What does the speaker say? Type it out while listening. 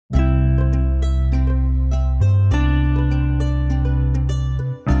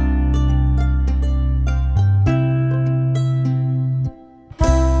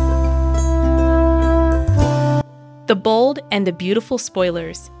The bold and the beautiful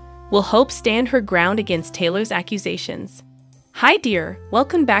spoilers. Will Hope stand her ground against Taylor's accusations? Hi dear,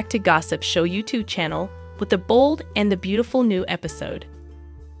 welcome back to Gossip Show YouTube channel with the bold and the beautiful new episode.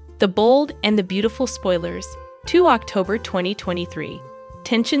 The bold and the beautiful spoilers. 2 October 2023.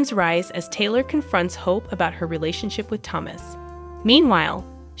 Tensions rise as Taylor confronts Hope about her relationship with Thomas. Meanwhile,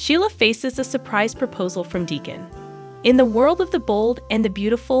 Sheila faces a surprise proposal from Deacon. In the world of the bold and the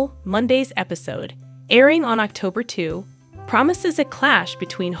beautiful, Monday's episode, airing on October 2, promises a clash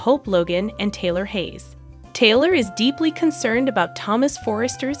between Hope Logan and Taylor Hayes. Taylor is deeply concerned about Thomas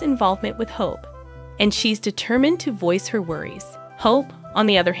Forrester's involvement with Hope, and she's determined to voice her worries. Hope, on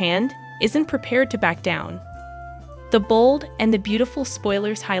the other hand, isn't prepared to back down. The bold and the beautiful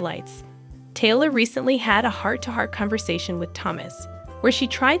spoilers highlights. Taylor recently had a heart-to-heart conversation with Thomas, where she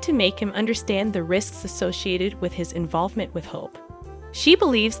tried to make him understand the risks associated with his involvement with Hope. She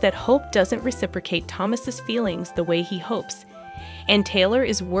believes that Hope doesn't reciprocate Thomas's feelings the way he hopes, and Taylor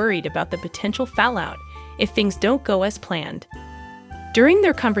is worried about the potential fallout if things don't go as planned. During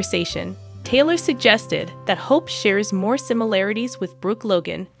their conversation, Taylor suggested that Hope shares more similarities with Brooke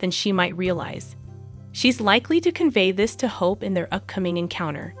Logan than she might realize. She's likely to convey this to Hope in their upcoming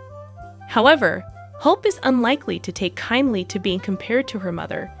encounter. However, Hope is unlikely to take kindly to being compared to her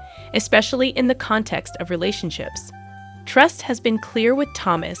mother, especially in the context of relationships. Trust has been clear with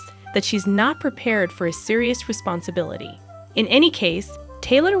Thomas that she's not prepared for a serious responsibility. In any case,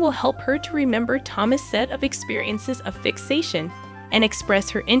 Taylor will help her to remember Thomas' set of experiences of fixation and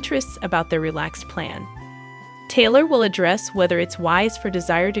express her interests about their relaxed plan. Taylor will address whether it's wise for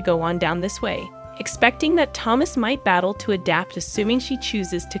Desire to go on down this way, expecting that Thomas might battle to adapt assuming she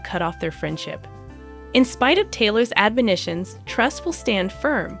chooses to cut off their friendship. In spite of Taylor's admonitions, Trust will stand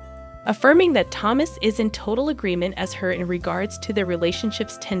firm, affirming that Thomas is in total agreement as her in regards to their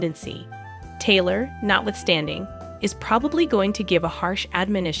relationship's tendency. Taylor, notwithstanding, is probably going to give a harsh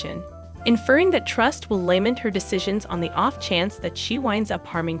admonition, inferring that Trust will lament her decisions on the off chance that she winds up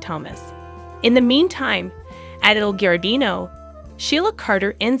harming Thomas. In the meantime, at El Giardino, Sheila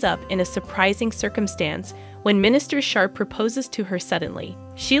Carter ends up in a surprising circumstance when Minister Sharp proposes to her suddenly.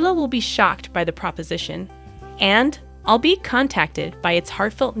 Sheila will be shocked by the proposition, and, albeit contacted by its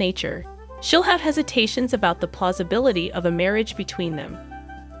heartfelt nature, she'll have hesitations about the plausibility of a marriage between them.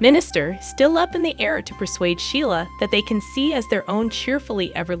 Minister, still up in the air to persuade Sheila that they can see as their own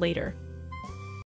cheerfully ever later.